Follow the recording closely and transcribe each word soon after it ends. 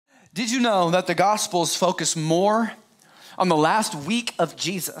Did you know that the Gospels focus more on the last week of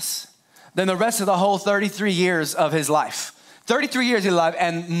Jesus than the rest of the whole 33 years of his life? 33 years of his life,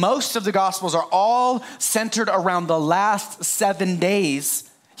 and most of the Gospels are all centered around the last 7 days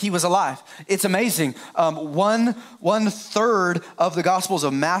he was alive. It's amazing. One third of the Gospels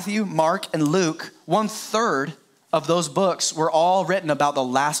of Matthew, Mark, and Luke, 1/3 of those books were all written about the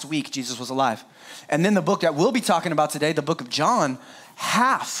last week Jesus was alive. And then the book that we'll be talking about today, the book of John,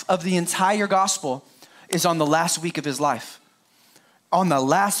 half of the entire gospel is on the last week of his life. On the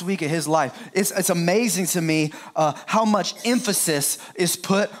last week of his life. It's amazing to me how much emphasis is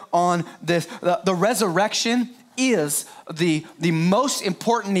put on this. The resurrection is the most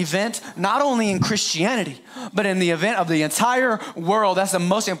important event, not only in Christianity, but in the event of the entire world. That's the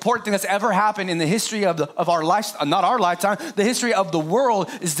most important thing that's ever happened in the history of our life, not our lifetime, the history of the world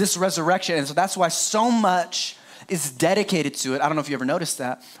is this resurrection. And so that's why so much is dedicated to it. I don't know if you ever noticed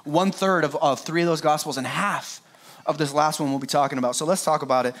that. 1/3 of 3 of those gospels and half of this last one we'll be talking about. So let's talk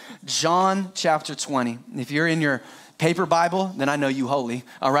about it. John chapter 20. If you're in your paper Bible, then I know you holy,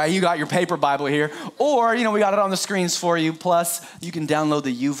 all right? You got your paper Bible here. Or, we got it on the screens for you. Plus, you can download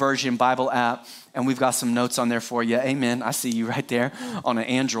the YouVersion Bible app, and we've got some notes on there for you. Amen. I see you right there on an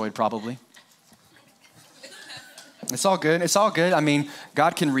Android probably. It's all good. It's all good. I mean,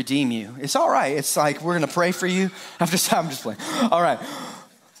 God can redeem you. It's all right. It's like we're going to pray for you. I'm just playing. All right.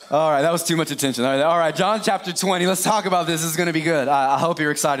 That was too much attention. All right, John chapter 20. Let's talk about this. This is going to be good. I hope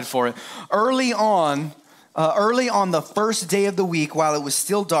you're excited for it. Early on the first day of the week, while it was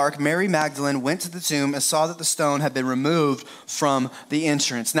still dark, Mary Magdalene went to the tomb and saw that the stone had been removed from the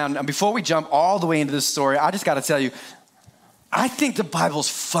entrance. Now, before we jump all the way into this story, I just got to tell you, I think the Bible's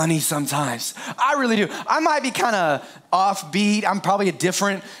funny sometimes. I really do. I might be kind of offbeat. I'm probably a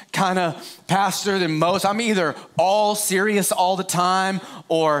different kind of pastor than most. I'm either all serious all the time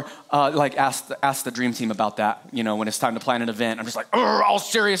or ask the dream team about that, when it's time to plan an event. I'm just like, all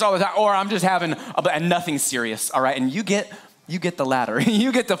serious all the time. Or I'm just having nothing serious, all right? And you get the latter.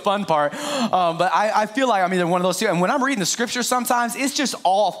 You get the fun part. But I feel like I'm either one of those two. And when I'm reading the scripture sometimes, it's just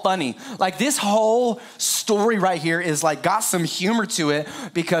all funny. Like this whole story right here is like got some humor to it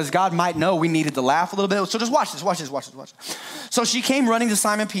because God might know we needed to laugh a little bit. So just watch this. So she came running to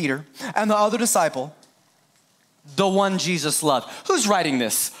Simon Peter and the other disciple, the one Jesus loved. Who's writing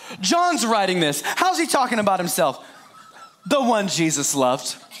this? John's writing this. How's he talking about himself? The one Jesus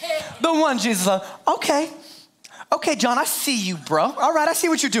loved. The one Jesus loved. Okay, John, I see you, bro. All right, I see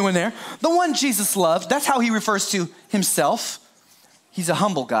what you're doing there. The one Jesus loved, that's how he refers to himself. He's a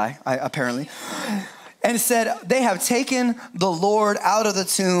humble guy, apparently. And said, they have taken the Lord out of the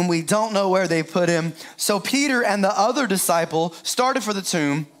tomb. We don't know where they put him. So Peter and the other disciple started for the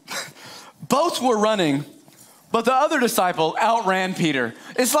tomb. Both were running, but the other disciple outran Peter.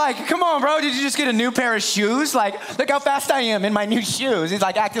 It's like, come on, bro, did you just get a new pair of shoes? Like, look how fast I am in my new shoes. He's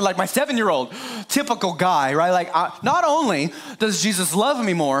like acting like my 7-year-old. Typical guy, right? Like, not only does Jesus love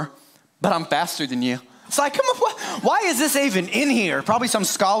me more, but I'm faster than you. It's like, come on, why is this even in here? Probably some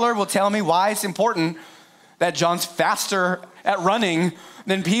scholar will tell me why it's important that John's faster at running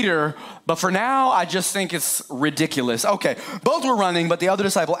than Peter, but for now, I just think it's ridiculous. Okay, both were running, but the other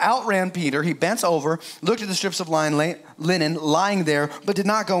disciple outran Peter. He bent over, looked at the strips of linen lying there, but did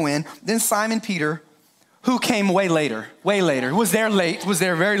not go in. Then Simon Peter, who came way later, was there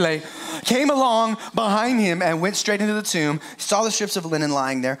very late, came along behind him and went straight into the tomb. He saw the strips of linen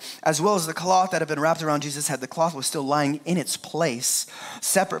lying there, as well as the cloth that had been wrapped around Jesus' head. The cloth was still lying in its place,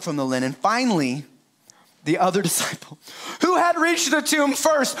 separate from the linen. Finally, the other disciple who had reached the tomb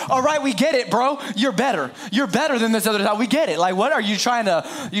first. All right, we get it, bro. You're better. You're better than this other disciple. We get it. Like, what are you trying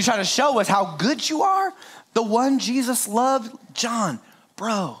to show us how good you are? The one Jesus loved? John,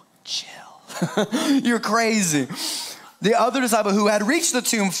 bro, chill. You're crazy. The other disciple who had reached the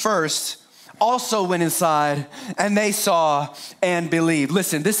tomb first also went inside, and they saw and believed.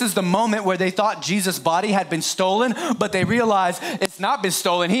 Listen, this is the moment where they thought Jesus' body had been stolen, but they realized it's not been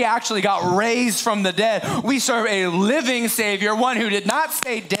stolen. He actually got raised from the dead. We serve a living Savior, one who did not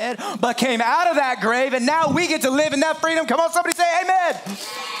stay dead, but came out of that grave, and now we get to live in that freedom. Come on, somebody say amen.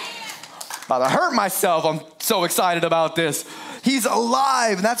 About to hurt myself. I'm so excited about this. He's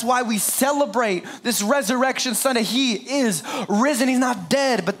alive, and that's why we celebrate this Resurrection Sunday. He is risen. He's not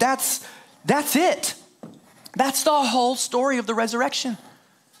dead, but that's it. That's the whole story of the resurrection.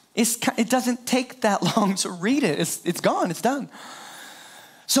 It doesn't take that long to read it. It's gone. It's done.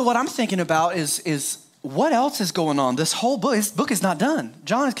 So what I'm thinking about is what else is going on? This book is not done.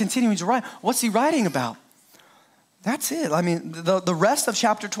 John is continuing to write. What's he writing about? That's it. I mean, the rest of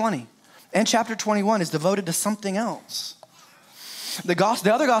chapter 20 and chapter 21 is devoted to something else.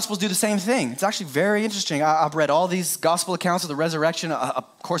 The other gospels do the same thing. It's actually very interesting. I've read all these gospel accounts of the resurrection, of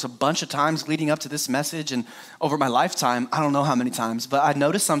course, a bunch of times leading up to this message, and over my lifetime, I don't know how many times, but I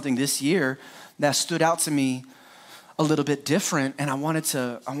noticed something this year that stood out to me a little bit different, and I wanted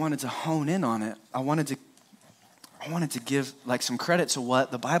to hone in on it. I wanted to give like some credit to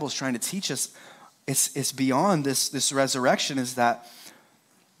what the Bible is trying to teach us. It's beyond this resurrection, is that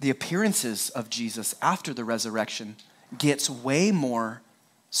the appearances of Jesus after the resurrection gets way more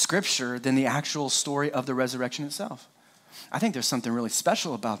scripture than the actual story of the resurrection itself. I think there's something really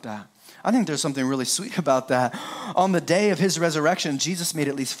special about that. I think there's something really sweet about that. On the day of his resurrection, Jesus made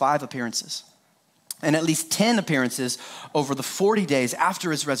at least 5 appearances and at least 10 appearances over the 40 days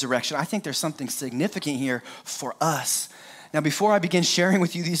after his resurrection. I think there's something significant here for us. Now, before I begin sharing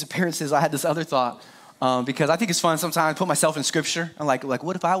with you these appearances, I had this other thought. Because I think it's fun sometimes to put myself in scripture. I'm like,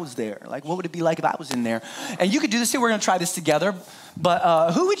 what if I was there? Like, what would it be like if I was in there? And you could do this too. We're going to try this together.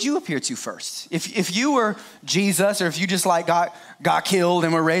 But who would you appear to first? If you were Jesus, or if you just like got killed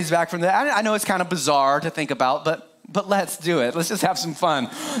and were raised back from that. I know it's kind of bizarre to think about, but let's do it. Let's just have some fun.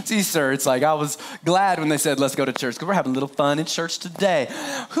 It's Easter. It's like I was glad when they said, let's go to church, because we're having a little fun in church today.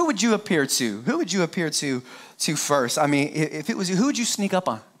 Who would you appear to? Who would you appear to first? I mean, if it was you, who would you sneak up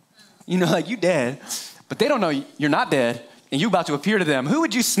on? You know, like you dead, but they don't know you're not dead, and you're about to appear to them. Who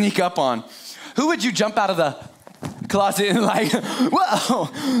would you sneak up on? Who would you jump out of the closet and like,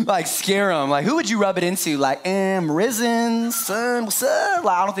 whoa, like scare them? Like, who would you rub it into? Like, am risen, son, what's up?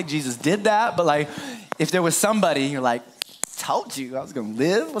 Like, I don't think Jesus did that, but like, if there was somebody, you're like, told you I was gonna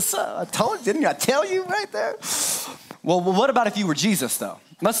live, what's up? I told you, didn't I tell you right there? Well, what about if you were Jesus though?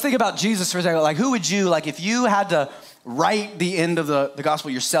 Let's think about Jesus for a second. Like, who would you, like if you had to write the end of the gospel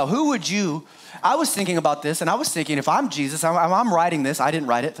yourself, who would you, I was thinking about this, and I was thinking, if I'm Jesus, I'm writing this. I didn't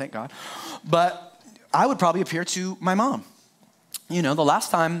write it, thank God. But I would probably appear to my mom. You know, the last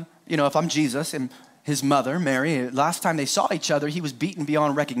time, you know, if I'm Jesus and his mother, Mary, last time they saw each other, he was beaten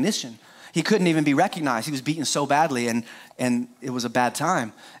beyond recognition. He couldn't even be recognized. He was beaten so badly, and it was a bad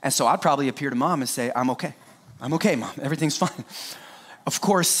time. And so I'd probably appear to mom and say, I'm okay. I'm okay, mom. Everything's fine. Of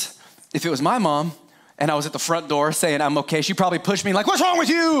course, if it was my mom, and I was at the front door saying, I'm okay, she'd probably push me like, what's wrong with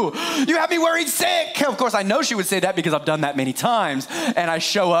you? You have me worried sick. Of course, I know she would say that because I've done that many times. And I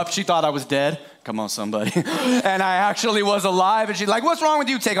show up, she thought I was dead. Come on, somebody. And I actually was alive. And she's like, what's wrong with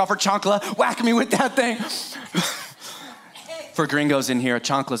you? Take off her chancla, whack me with that thing. For gringos in here, a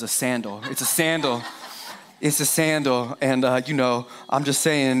chancla is a sandal. It's a sandal. It's a sandal. And, you know, I'm just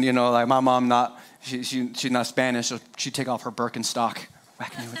saying, you know, like my mom, she's not Spanish, so she'd take off her Birkenstock,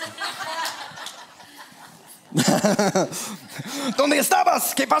 whack me with that. ¿Dónde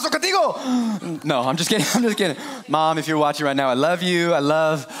estabas? ¿Qué pasó contigo? No, I'm just kidding. Mom, if you're watching right now, I love you. I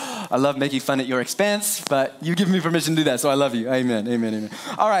love making fun at your expense, but you give me permission to do that, so I love you. Amen, amen, amen.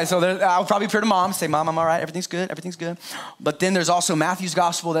 All right, so I'll probably appear to mom, say, Mom, I'm all right, everything's good. But then there's also Matthew's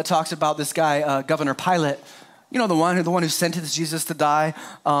gospel that talks about this guy, Governor Pilate. You know, the one who sentenced Jesus to die.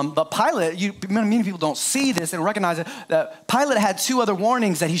 But Pilate, many people don't see this and recognize it, that Pilate had 2 other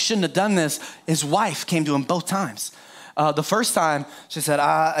warnings that he shouldn't have done this. His wife came to him both times. The first time, she said,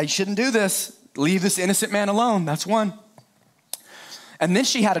 I shouldn't do this. Leave this innocent man alone. That's one. And then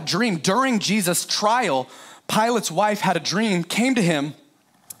she had a dream. During Jesus' trial, Pilate's wife had a dream, came to him,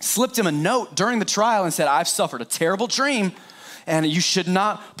 slipped him a note during the trial and said, I've suffered a terrible dream, and you should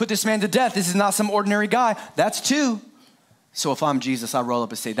not put this man to death. This is not some ordinary guy. That's 2. So if I'm Jesus, I roll up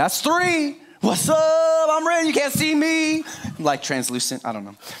and say, that's 3. What's up? I'm ready. You can't see me. I'm like translucent. I don't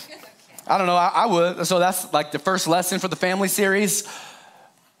know. I would. So that's like the first lesson for the family series.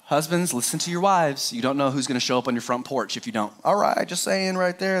 Husbands, listen to your wives. You don't know who's going to show up on your front porch if you don't. All right, just saying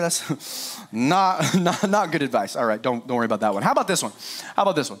right there. That's not good advice. All right, don't worry about that one. How about this one?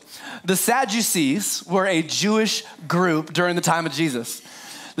 The Sadducees were a Jewish group during the time of Jesus.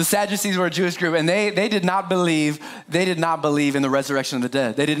 The Sadducees were a Jewish group, and they did not believe in the resurrection of the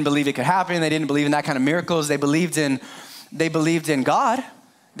dead. They didn't believe it could happen. They didn't believe in that kind of miracles. They believed in God.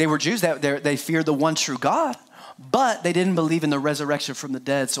 They were Jews. They feared the one true God. But they didn't believe in the resurrection from the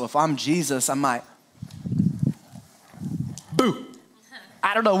dead. So if I'm Jesus, I might, boo.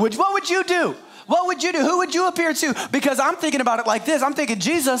 I don't know. What would you do? What would you do? Who would you appear to? Because I'm thinking about it like this. I'm thinking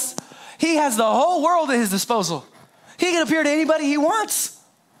Jesus, he has the whole world at his disposal. He can appear to anybody he wants.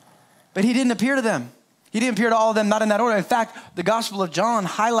 But he didn't appear to them. He didn't appear to all of them, not in that order. In fact, the Gospel of John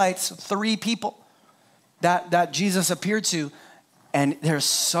highlights 3 people that Jesus appeared to. And there's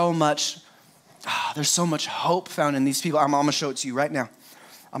so much hope found in these people. I'm going to show it to you right now.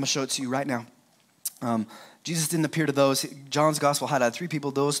 Jesus didn't appear to those. John's gospel highlighted 3 people,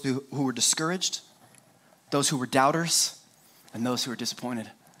 those who were discouraged, those who were doubters, and those who are disappointed.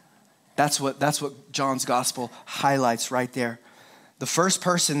 That's what John's gospel highlights right there. The first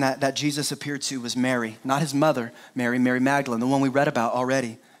person that Jesus appeared to was Mary, not his mother, Mary Magdalene, the one we read about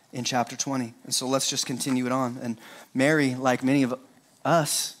already in chapter 20. And so let's just continue it on. And Mary, like many of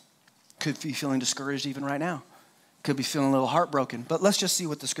us, could be feeling discouraged even right now. Could be feeling a little heartbroken. But let's just see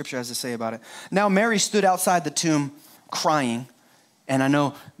what the scripture has to say about it. Now Mary stood outside the tomb crying. And I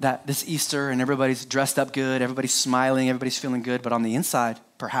know that this Easter and everybody's dressed up good, everybody's smiling, everybody's feeling good. But on the inside,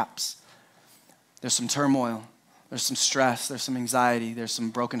 perhaps, there's some turmoil. There's some stress, there's some anxiety, there's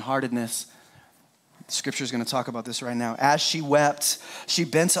some brokenheartedness. Scripture is going to talk about this right now. As she wept, she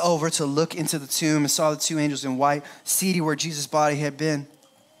bent over to look into the tomb and saw the two angels in white seated where Jesus' body had been,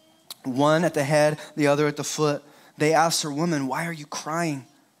 one at the head, the other at the foot. They asked her, "Woman, why are you crying?"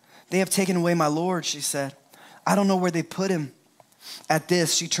 "They have taken away my Lord," she said. "I don't know where they put him." At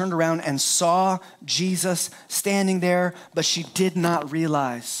this, she turned around and saw Jesus standing there, but she did not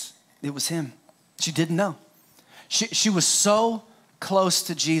realize it was him. She didn't know. She was so close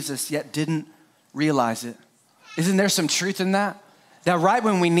to Jesus, yet didn't realize it. Isn't there some truth in that? That right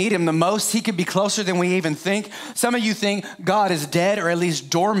when we need him the most, he could be closer than we even think. Some of you think God is dead or at least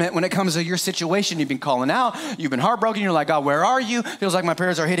dormant when it comes to your situation. You've been calling out, you've been heartbroken, you're like, "God, where are you?" Feels like my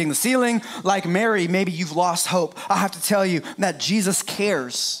prayers are hitting the ceiling. Like Mary, maybe you've lost hope. I have to tell you that Jesus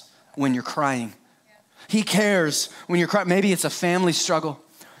cares when you're crying. He cares when you're crying. Maybe it's a family struggle.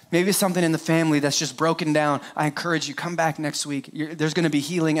 Maybe it's something in the family that's just broken down. I encourage you, come back next week. There's going to be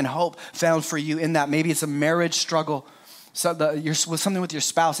healing and hope found for you in that. Maybe it's a marriage struggle. So you're with something with your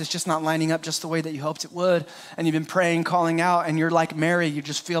spouse. It's just not lining up just the way that you hoped it would. And you've been praying, calling out, and you're like Mary. You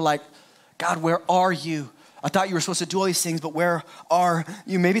just feel like, "God, where are you? I thought you were supposed to do all these things, but where are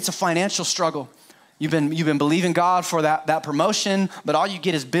you?" Maybe it's a financial struggle. You've been believing God for that promotion, but all you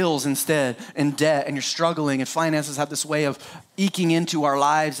get is bills instead and debt, and you're struggling, and finances have this way of eking into our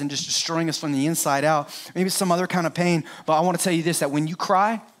lives and just destroying us from the inside out. Maybe it's some other kind of pain, but I want to tell you this, that when you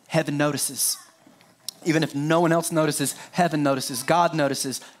cry, heaven notices. Even if no one else notices, heaven notices, God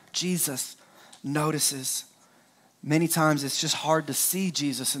notices, Jesus notices. Many times it's just hard to see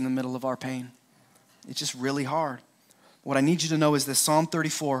Jesus in the middle of our pain. It's just really hard. What I need you to know is this, Psalm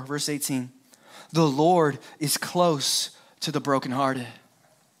 34, verse 18. The Lord is close to the brokenhearted,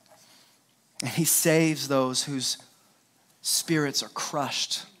 and he saves those whose spirits are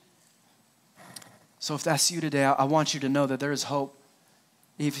crushed. So if that's you today, I want you to know that there is hope.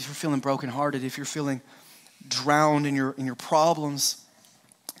 If you're feeling brokenhearted, if you're feeling drowned in your problems,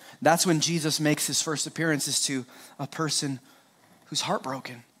 that's when Jesus makes his first appearances to a person who's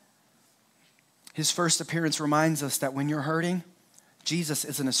heartbroken. His first appearance reminds us that when you're hurting, Jesus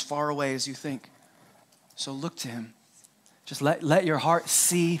isn't as far away as you think. So look to him. Just let your heart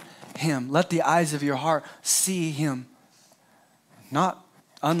see him. Let the eyes of your heart see him. Not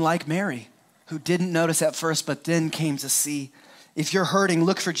unlike Mary, who didn't notice at first, but then came to see. If you're hurting,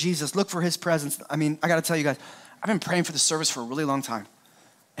 look for Jesus. Look for his presence. I mean, I got to tell you guys, I've been praying for the service for a really long time.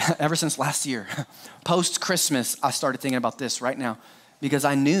 Ever since last year. Post-Christmas, I started thinking about this right now because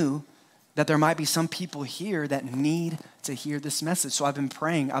I knew that there might be some people here that need to hear this message. So I've been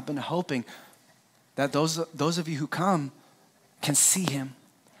praying, I've been hoping that those of you who come can see him,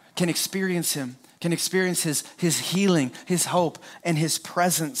 can experience him, can experience his healing, his hope, and his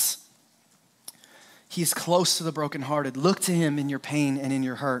presence. He's close to the brokenhearted. Look to him in your pain and in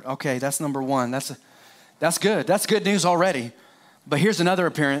your hurt. Okay, that's number one. That's good. That's good news already. But here's another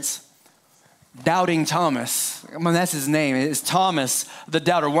appearance. Doubting Thomas. I mean, that's his name. It's Thomas, the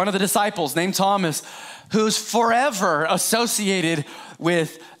doubter. One of the disciples named Thomas, who's forever associated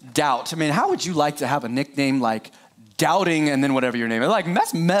with doubt. I mean, how would you like to have a nickname like Doubting and then whatever your name is? Like,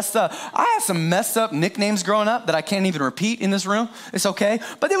 that's messed up. I had some messed up nicknames growing up that I can't even repeat in this room. It's okay.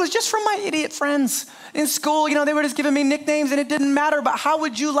 But it was just from my idiot friends in school. You know, they were just giving me nicknames and it didn't matter. But how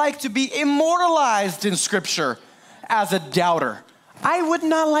would you like to be immortalized in Scripture as a doubter? I would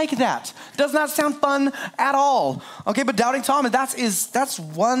not like that. Does not sound fun at all. Okay, but Doubting Thomas, that's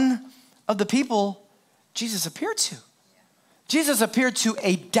one of the people Jesus appeared to. Jesus appeared to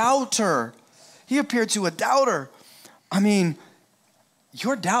a doubter. He appeared to a doubter. I mean,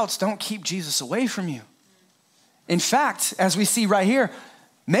 your doubts don't keep Jesus away from you. In fact, as we see right here,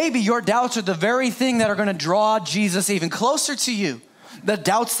 maybe your doubts are the very thing that are going to draw Jesus even closer to you. The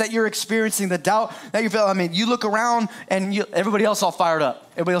doubts that you're experiencing, the doubt that you feel. I mean, you look around and everybody else all fired up.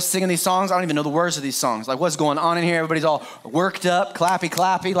 Everybody else singing these songs. I don't even know the words of these songs. Like, what's going on in here? Everybody's all worked up, clappy,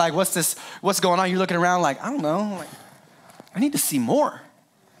 clappy. Like, what's this? What's going on? You're looking around like, I don't know. Like, I need to see more.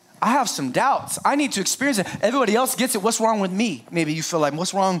 I have some doubts. I need to experience it. Everybody else gets it. What's wrong with me? Maybe you feel like,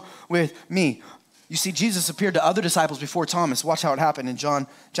 what's wrong with me? You see, Jesus appeared to other disciples before Thomas. Watch how it happened in John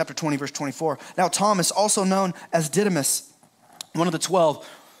chapter 20, verse 24. Now Thomas, also known as Didymus, one of the 12,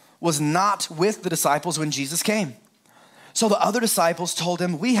 was not with the disciples when Jesus came. So the other disciples told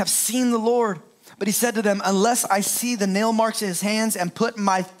him, "We have seen the Lord." But he said to them, "Unless I see the nail marks in his hands and put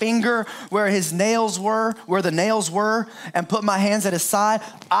my finger where the nails were, and put my hands at his side,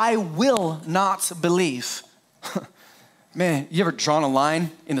 I will not believe." Man, you ever drawn a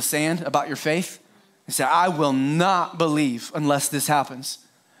line in the sand about your faith? You say, "I will not believe unless this happens."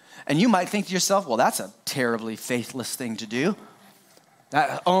 And you might think to yourself, well, that's a terribly faithless thing to do.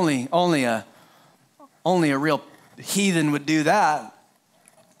 That only a real heathen would do that.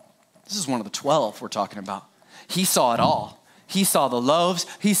 This is one of the 12 we're talking about. He saw it all. He saw the loaves,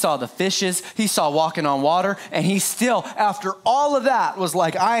 he saw the fishes, he saw walking on water, and he still, after all of that, was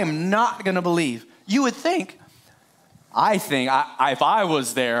like, "I am not gonna believe." You would think, if I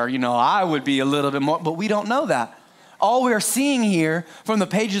was there, I would be a little bit more, but we don't know that. All we're seeing here from the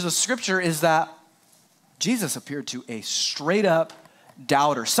pages of Scripture is that Jesus appeared to a straight up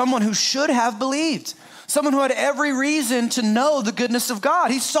doubter, someone who should have believed, someone who had every reason to know the goodness of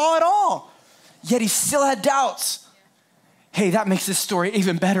God. He saw it all, yet he still had doubts. Hey, that makes this story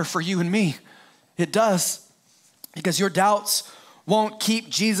even better for you and me. It does, because your doubts won't keep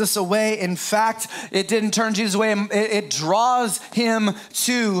Jesus away. In fact, it didn't turn Jesus away. It draws him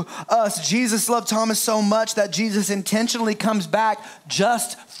to us. Jesus loved Thomas so much that Jesus intentionally comes back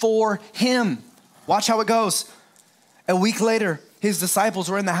just for him. Watch how it goes. A week later, his disciples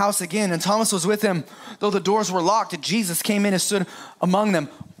were in the house again, and Thomas was with them. Though the doors were locked, Jesus came in and stood among them,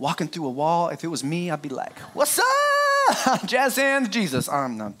 walking through a wall. If it was me, I'd be like, "What's up? Jazz hands, Jesus."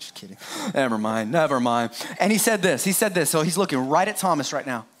 I'm not just kidding. Never mind. And he said this. So he's looking right at Thomas right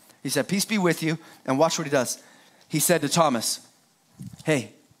now. He said, "Peace be with you." And watch what he does. He said to Thomas,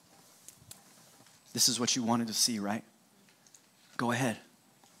 "Hey, this is what you wanted to see, right? Go ahead.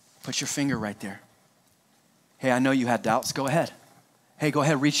 Put your finger right there. Hey, I know you had doubts. Go ahead. Hey, go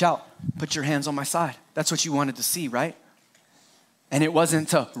ahead, reach out. Put your hands on my side. That's what you wanted to see, right?" And it wasn't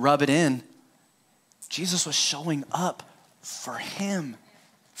to rub it in. Jesus was showing up for him,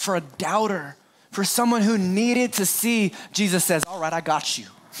 for a doubter, for someone who needed to see. Jesus says, "All right, I got you.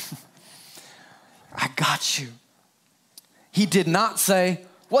 I got you." He did not say,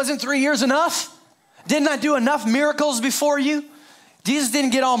 "Wasn't 3 years enough? Didn't I do enough miracles before you?" Jesus didn't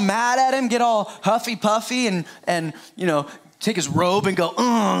get all mad at him, get all huffy puffy and take his robe and go,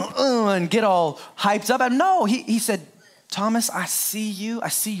 and get all hyped up. No, he said, "Thomas, I see you. I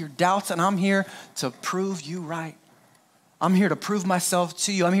see your doubts, and I'm here to prove you right. I'm here to prove myself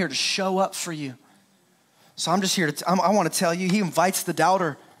to you. I'm here to show up for you." So I'm just here I want to tell you, he invites the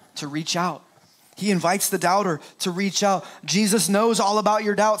doubter to reach out. He invites the doubter to reach out. Jesus knows all about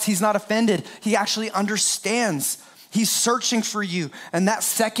your doubts. He's not offended. He actually understands. He's searching for you. And that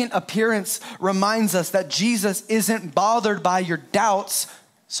second appearance reminds us that Jesus isn't bothered by your doubts.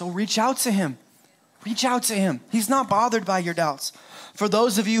 So reach out to him. Reach out to him. He's not bothered by your doubts. For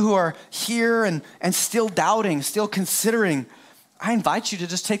those of you who are here and still doubting, still considering, I invite you to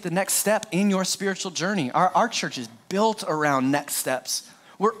just take the next step in your spiritual journey. Our church is built around next steps.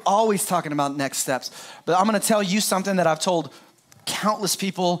 We're always talking about next steps. But I'm going to tell you something that I've told countless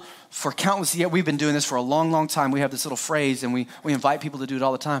people for countless years. We've been doing this for a long, long time. We have this little phrase, and we invite people to do it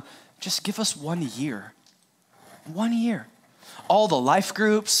all the time. Just give us 1 year. 1 year. All the life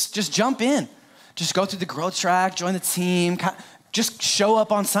groups, just jump in. Just go through the growth track, join the team. Just show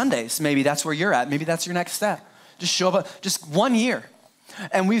up on Sundays. Maybe that's where you're at. Maybe that's your next step. Just show up, just 1 year.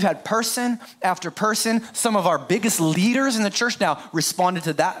 And we've had person after person. Some of our biggest leaders in the church now responded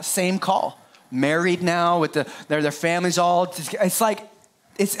to that same call. Married now with their families all.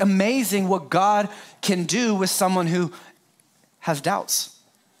 It's amazing what God can do with someone who has doubts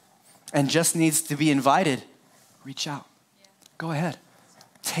and just needs to be invited. Reach out. Go ahead.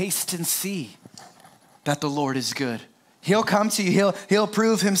 Taste and see that the Lord is good. He'll come to you. He'll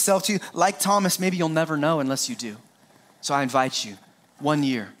prove himself to you. Like Thomas, maybe you'll never know unless you do. So I invite you, 1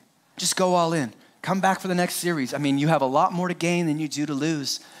 year. Just go all in. Come back for the next series. I mean, you have a lot more to gain than you do to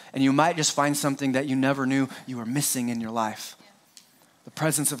lose. And you might just find something that you never knew you were missing in your life. The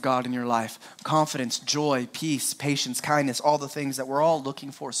presence of God in your life. Confidence, joy, peace, patience, kindness, all the things that we're all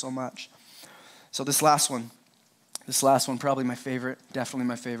looking for so much. So this last one, probably my favorite, definitely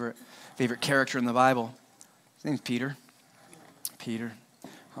my favorite character in the Bible. His name's Peter. Peter.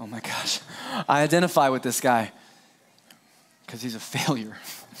 Oh my gosh. I identify with this guy because he's a failure.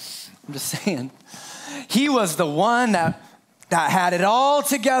 I'm just saying. He was the one that that had it all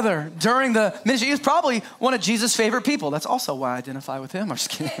together during the ministry. He was probably one of Jesus' favorite people. That's also why I identify with him. I'm just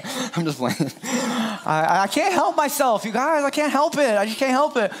kidding. I'm just playing. I can't help myself, you guys. I can't help it. I just can't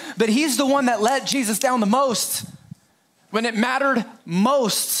help it. But he's the one that let Jesus down the most. When it mattered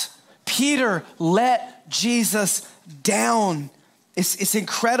most, Peter let Jesus down. It's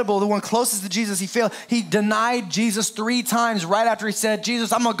incredible. The one closest to Jesus, he failed. He denied Jesus 3 times right after he said,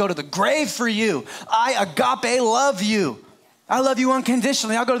 Jesus, I'm going to go to the grave for you. I, agape, love you. I love you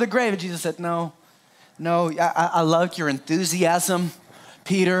unconditionally. I'll go to the grave. And Jesus said, no, I love your enthusiasm,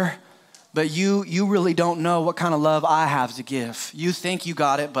 Peter, but you really don't know what kind of love I have to give. You think you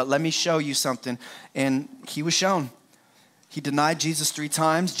got it, but let me show you something. And he was shown. He denied Jesus 3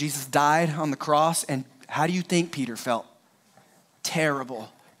 times. Jesus died on the cross. And how do you think Peter felt? Terrible,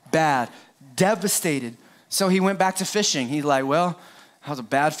 bad, devastated. So he went back to fishing. He's like, well, I was a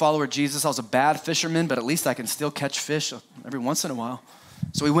bad follower of Jesus. I was a bad fisherman, but at least I can still catch fish every once in a while.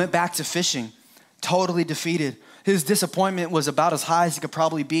 So he went back to fishing, totally defeated. His disappointment was about as high as it could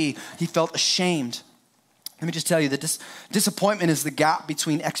probably be. He felt ashamed. Let me just tell you that this disappointment is the gap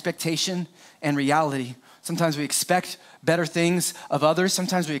between expectation and reality. Sometimes we expect better things of others.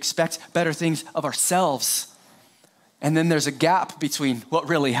 Sometimes we expect better things of ourselves. And then there's a gap between what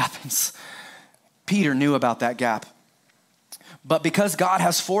really happens. Peter knew about that gap. But because God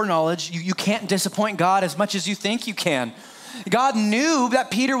has foreknowledge, you can't disappoint God as much as you think you can. God knew that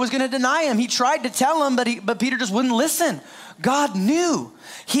Peter was going to deny him. He tried to tell him, but Peter just wouldn't listen. God knew.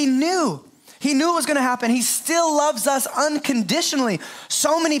 He knew. He knew it was going to happen. He still loves us unconditionally.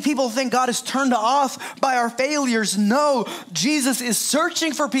 So many people think God is turned off by our failures. No, Jesus is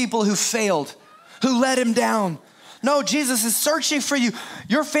searching for people who failed, who let him down. No, Jesus is searching for you.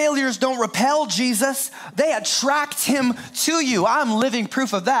 Your failures don't repel Jesus. They attract him to you. I'm living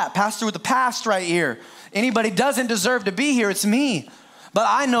proof of that. Pastor with the past right here. Anybody doesn't deserve to be here, it's me. But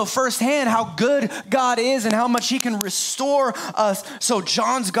I know firsthand how good God is and how much he can restore us. So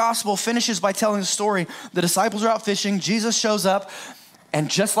John's gospel finishes by telling the story. The disciples are out fishing. Jesus shows up.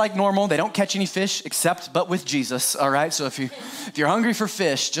 And just like normal, they don't catch any fish but with Jesus, all right? So if you're hungry for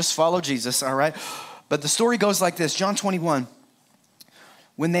fish, just follow Jesus, all right? But the story goes like this, John 21.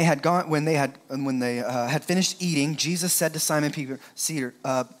 When they had finished eating, Jesus said to Simon Peter,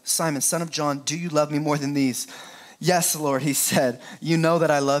 Simon, son of John, do you love me more than these? Yes, Lord, he said, you know that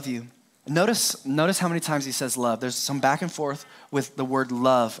I love you. Notice how many times he says love. There's some back and forth with the word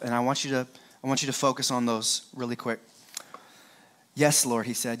love, and I want you to focus on those really quick. Yes, Lord,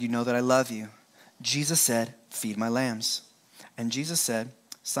 he said, you know that I love you. Jesus said, feed my lambs. And Jesus said,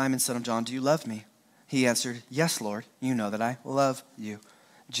 Simon, son of John, do you love me? He answered, yes, Lord, you know that I love you.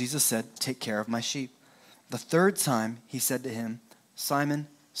 Jesus said, take care of my sheep. The 3rd time he said to him, Simon,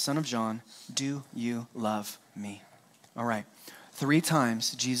 son of John, do you love me? All right. 3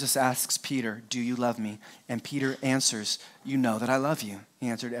 times Jesus asks Peter, do you love me? And Peter answers, you know that I love you. He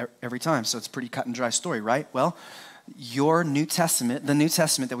answered every time. So it's a pretty cut and dry story, right? Well, your New Testament, the New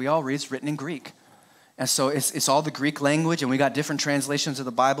Testament that we all read, is written in Greek. And so it's all the Greek language, and we got different translations of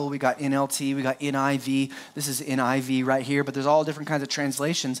the Bible. We got NLT, we got NIV. This is NIV right here, but there's all different kinds of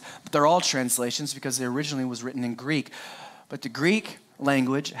translations. But they're all translations because they originally was written in Greek. But the Greek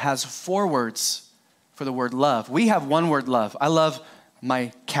language has 4 words for the word love. We have 1 word love. I love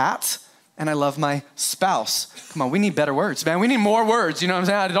my cat, and I love my spouse. Come on, we need better words, man. We need more words, you know what I'm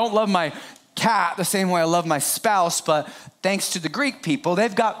saying? I don't love my cat the same way I love my spouse, but thanks to the Greek people,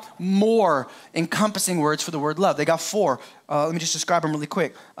 they've got more encompassing words for the word love. They got 4. Let me just describe them really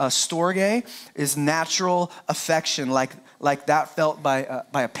quick. Storge is natural affection, like that felt by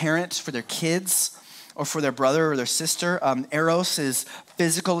a parent for their kids or for their brother or their sister. Eros is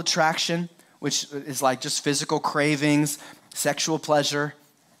physical attraction, which is like just physical cravings, sexual pleasure.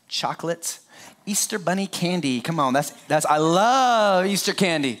 Chocolate, Easter bunny candy. Come on, that's I love Easter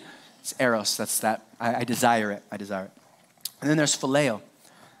candy. It's eros, that's that. I desire it. And then there's phileo.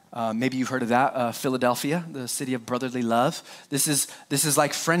 Maybe you've heard of that. Philadelphia, the city of brotherly love. This is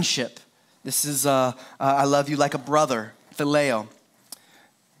like friendship. This is I love you like a brother, phileo.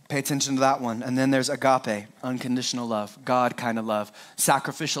 Pay attention to that one. And then there's agape, unconditional love, God kind of love,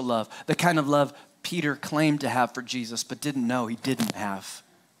 sacrificial love, the kind of love Peter claimed to have for Jesus but didn't know he didn't have.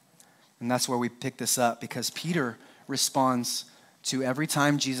 And that's where we pick this up, because Peter responds to every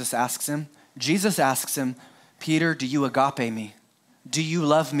time Jesus asks him, Peter, do you agape me? Do you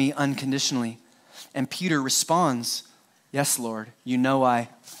love me unconditionally? And Peter responds, yes, Lord, you know I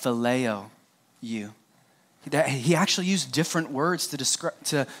phileo you. He actually used different words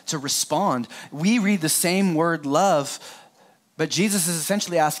to respond. We read the same word love, but Jesus is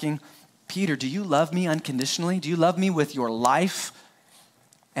essentially asking, Peter, do you love me unconditionally? Do you love me with your life?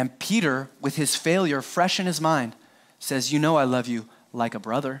 And Peter, with his failure fresh in his mind, says, you know I love you like a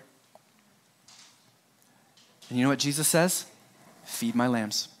brother. And you know what Jesus says? Feed my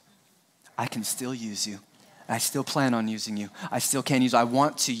lambs. I can still use you. I still plan on using you. I still can use you. I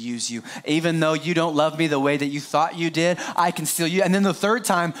want to use you. Even though you don't love me the way that you thought you did, I can still use you. And then the third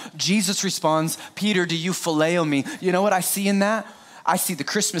time, Jesus responds, Peter, do you phileo me? You know what I see in that? I see the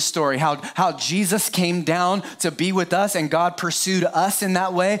Christmas story, how Jesus came down to be with us and God pursued us in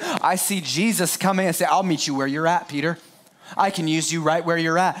that way. I see Jesus coming and say, I'll meet you where you're at, Peter. I can use you right where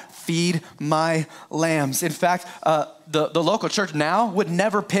you're at. Feed my lambs. In fact, the local church now would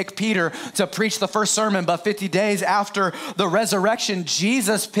never pick Peter to preach the first sermon, but 50 days after the resurrection,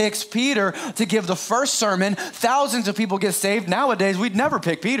 Jesus picks Peter to give the first sermon. Thousands of people get saved. Nowadays, we'd never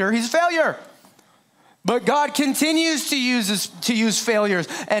pick Peter. He's a failure. But God continues to use failures.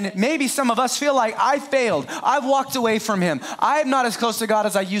 And maybe some of us feel like I failed. I've walked away from him. I'm not as close to God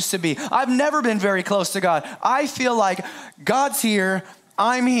as I used to be. I've never been very close to God. I feel like God's here,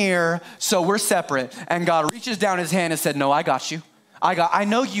 I'm here, so we're separate. And God reaches down his hand and said, no, I got you. I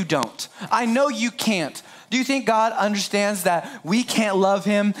know you don't. I know you can't. Do you think God understands that we can't love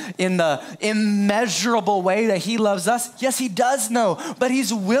him in the immeasurable way that he loves us? Yes, he does know, but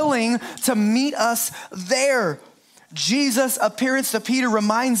he's willing to meet us there. Jesus' appearance to Peter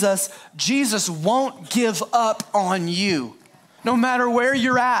reminds us Jesus won't give up on you. No matter where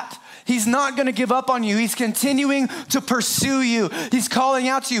you're at, he's not going to give up on you. He's continuing to pursue you. He's calling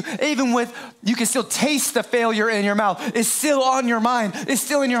out to you, even with, you can still taste the failure in your mouth. It's still on your mind. It's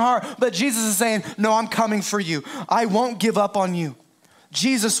still in your heart. But Jesus is saying, no, I'm coming for you. I won't give up on you.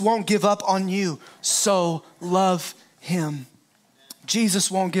 Jesus won't give up on you. So love him. Jesus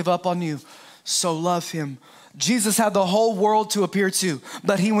won't give up on you. So love him. Jesus had the whole world to appear to,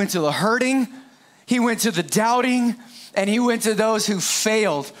 but he went to the hurting, he went to the doubting, and he went to those who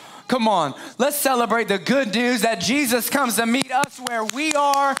failed. Come on, let's celebrate the good news that Jesus comes to meet us where we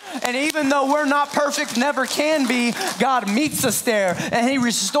are. And even though we're not perfect, never can be, God meets us there and he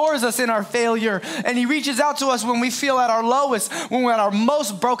restores us in our failure. And he reaches out to us when we feel at our lowest, when we're at our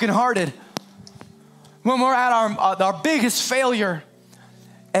most brokenhearted, when we're at our biggest failure.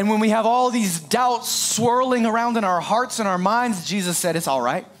 And when we have all these doubts swirling around in our hearts and our minds, Jesus said, it's all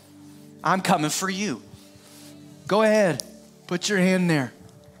right. I'm coming for you. Go ahead, put your hand there.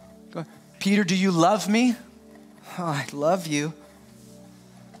 Peter, do you love me? Oh, I love you.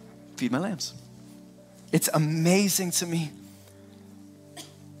 Feed my lambs. It's amazing to me.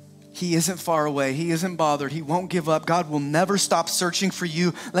 He isn't far away. He isn't bothered. He won't give up. God will never stop searching for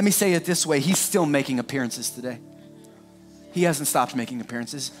you. Let me say it this way. He's still making appearances today. He hasn't stopped making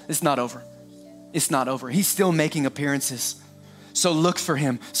appearances. It's not over. It's not over. He's still making appearances. So look for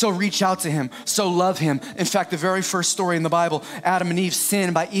him. So reach out to him. So love him. In fact, the very first story in the Bible, Adam and Eve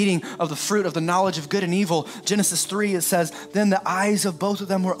sinned by eating of the fruit of the knowledge of good and evil. Genesis 3, it says, then the eyes of both of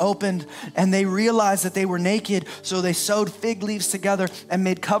them were opened and they realized that they were naked. So they sewed fig leaves together and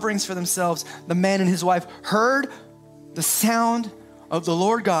made coverings for themselves. The man and his wife heard the sound of the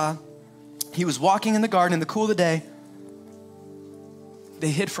Lord God. He was walking in the garden in the cool of the day. They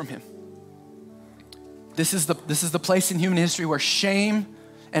hid from him. This is the place in human history where shame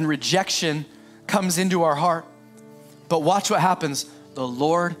and rejection comes into our heart. But watch what happens. The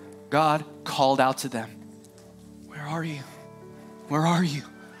Lord God called out to them. Where are you? Where are you?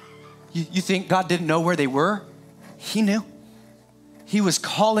 You think God didn't know where they were? He knew. He was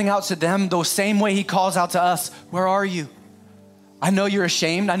calling out to them the same way he calls out to us. Where are you? I know you're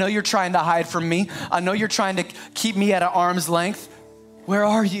ashamed. I know you're trying to hide from me. I know you're trying to keep me at an arm's length. Where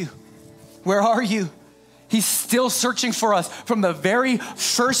are you? Where are you? He's still searching for us from the very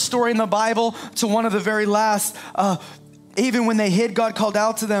first story in the Bible to one of the very last. Even when they hid, God called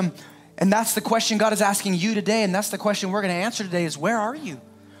out to them. And that's the question God is asking you today. And that's the question we're going to answer today is, where are you?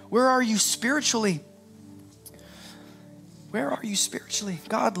 Where are you spiritually? Where are you spiritually?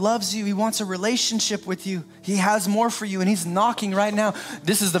 God loves you. He wants a relationship with you. He has more for you and he's knocking right now.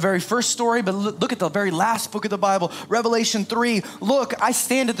 This is the very first story, but look at the very last book of the Bible, Revelation 3. Look, I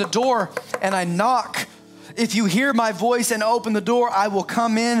stand at the door and I knock. If you hear my voice and open the door, I will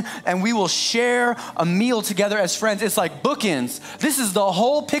come in and we will share a meal together as friends. It's like bookends. This is the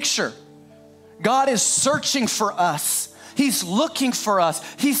whole picture. God is searching for us. He's looking for us.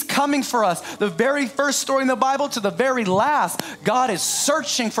 He's coming for us. The very first story in the Bible to the very last, God is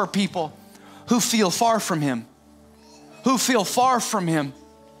searching for people who feel far from him, who feel far from him.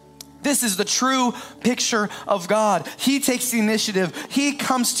 This is the true picture of God. He takes the initiative. He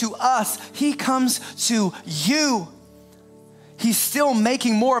comes to us. He comes to you. He's still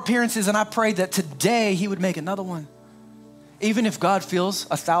making more appearances, and I pray that today he would make another one. Even if God feels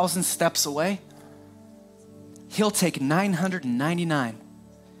 1,000 steps away, he'll take 999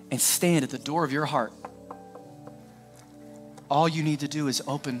 and stand at the door of your heart. All you need to do is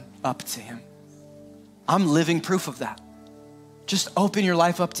open up to him. I'm living proof of that. Just open your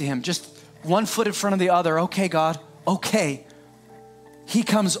life up to him. Just one foot in front of the other. Okay, God, okay. He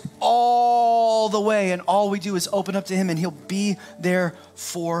comes all the way, and all we do is open up to him, and he'll be there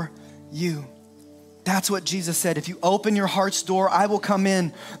for you. That's what Jesus said. If you open your heart's door, I will come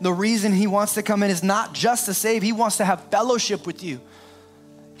in. The reason he wants to come in is not just to save. He wants to have fellowship with you.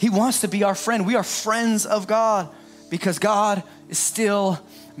 He wants to be our friend. We are friends of God because God is still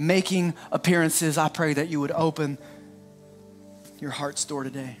making appearances. I pray that you would open your heart's door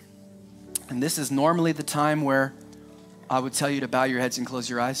today. And this is normally the time where I would tell you to bow your heads and close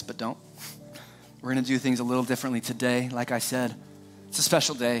your eyes, but don't. We're gonna do things a little differently today. Like I said, it's a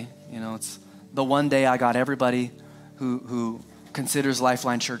special day. You know, it's the one day I got everybody who considers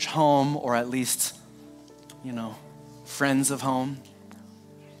Lifeline Church home, or at least, you know, friends of home.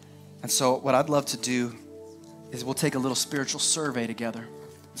 And so what I'd love to do is we'll take a little spiritual survey together.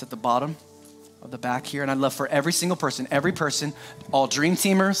 It's at the bottom of the back here. And I'd love for every person, all Dream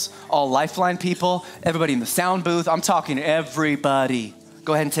Teamers, all Lifeline people, everybody in the sound booth. I'm talking to everybody.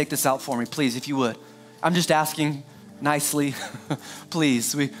 Go ahead and take this out for me, please, if you would. I'm just asking nicely,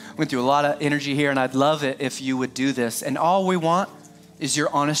 please. We went through a lot of energy here, and I'd love it if you would do this. And all we want is your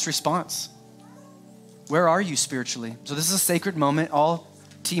honest response. Where are you spiritually? So this is a sacred moment. All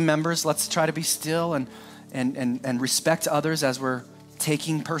team members, let's try to be still and respect others as we're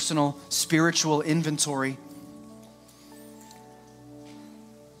taking personal spiritual inventory.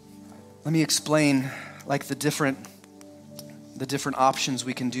 Let me explain like the different options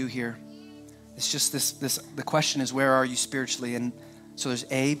we can do here. It's just the question is, where are you spiritually? And so there's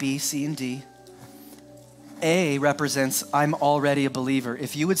A, B, C, and D. A represents, I'm already a believer.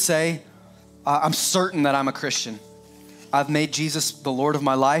 If you would say, I'm certain that I'm a Christian. I've made Jesus the Lord of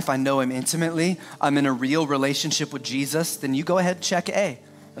my life. I know him intimately. I'm in a real relationship with Jesus. Then you go ahead and check A.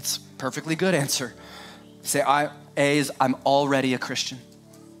 That's a perfectly good answer. Say, A is, I'm already a Christian.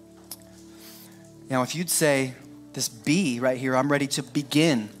 Now, if you'd say this B right here, I'm ready to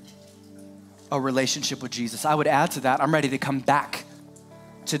begin a relationship with Jesus, I would add to that, I'm ready to come back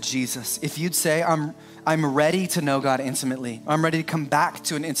to Jesus. If you'd say, I'm ready to know God intimately. I'm ready to come back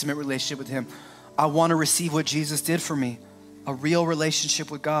to an intimate relationship with him. I want to receive what Jesus did for me, a real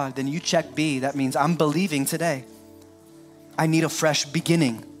relationship with God. Then you check B. That means I'm believing today. I need a fresh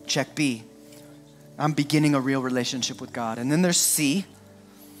beginning. Check B. I'm beginning a real relationship with God. And then there's C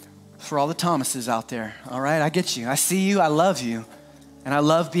for all the Thomases out there. All right, I get you. I see you. I love you. And I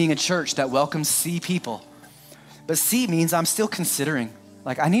love being a church that welcomes C people. But C means I'm still considering.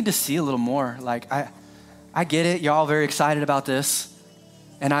 Like, I need to see a little more. Like, I get it. Y'all very excited about this.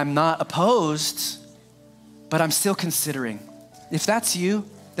 And I'm not opposed, but I'm still considering. If that's you,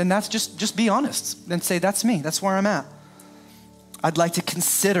 then that's just be honest. Then say, that's me. That's where I'm at. I'd like to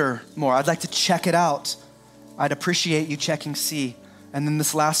consider more. I'd like to check it out. I'd appreciate you checking C. And then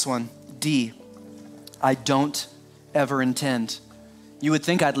this last one, D, I don't ever intend. You would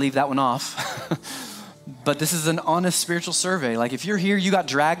think I'd leave that one off, but this is an honest spiritual survey. Like, if you're here, you got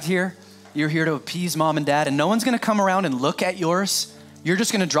dragged here, you're here to appease mom and dad, and no one's gonna come around and look at yours. You're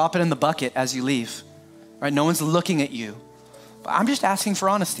just gonna drop it in the bucket as you leave, right? No one's looking at you. But I'm just asking for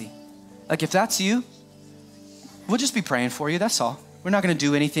honesty. Like, if that's you, we'll just be praying for you, that's all. We're not gonna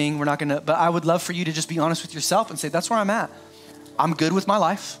do anything, but I would love for you to just be honest with yourself and say, that's where I'm at. I'm good with my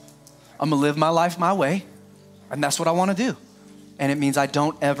life. I'm gonna live my life my way, and that's what I wanna do. And it means I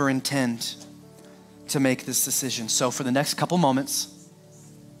don't ever intend to make this decision. So for the next couple moments,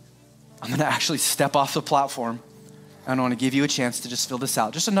 I'm gonna actually step off the platform, and I wanna give you a chance to just fill this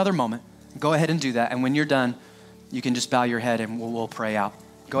out. Just another moment. Go ahead and do that. And when you're done, you can just bow your head and we'll pray out.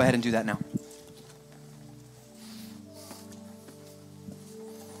 Go ahead and do that now.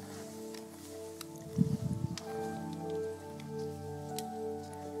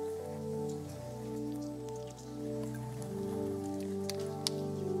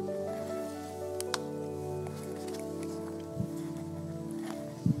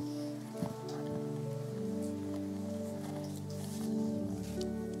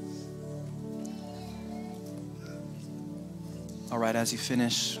 All right, as you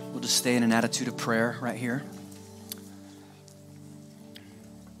finish, we'll just stay in an attitude of prayer right here.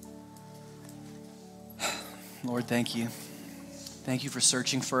 Lord, thank you. Thank you for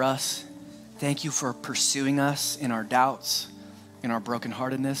searching for us. Thank you for pursuing us in our doubts, in our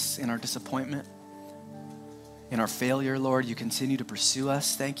brokenheartedness, in our disappointment. In our failure, Lord, you continue to pursue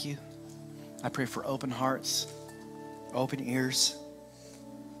us. Thank you. I pray for open hearts, open ears.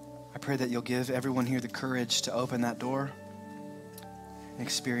 I pray that you'll give everyone here the courage to open that door and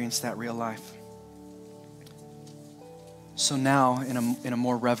experience that real life. So now, in a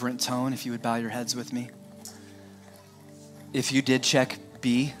more reverent tone, if you would bow your heads with me. If you did check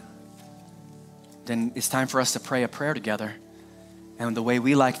B, then it's time for us to pray a prayer together. And the way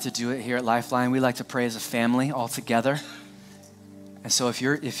we like to do it here at Lifeline, we like to pray as a family all together. And so if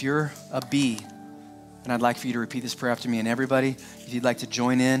you're a B, and I'd like for you to repeat this prayer after me, and everybody, if you'd like to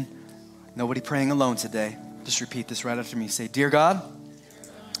join in, nobody praying alone today, just repeat this right after me. Say, dear God,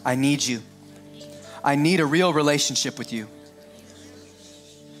 I need you. I need a real relationship with you.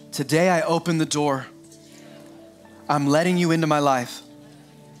 Today I open the door. I'm letting you into my life.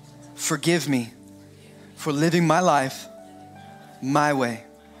 Forgive me for living my life my way.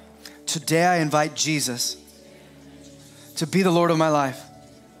 Today I invite Jesus to be the Lord of my life.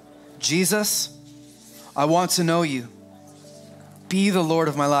 Jesus, I want to know you. Be the Lord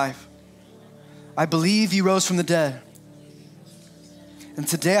of my life. I believe you rose from the dead. And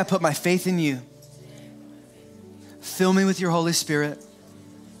today I put my faith in you. Fill me with your Holy Spirit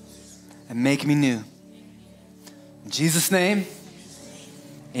and make me new. In Jesus' name,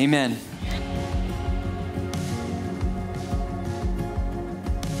 amen.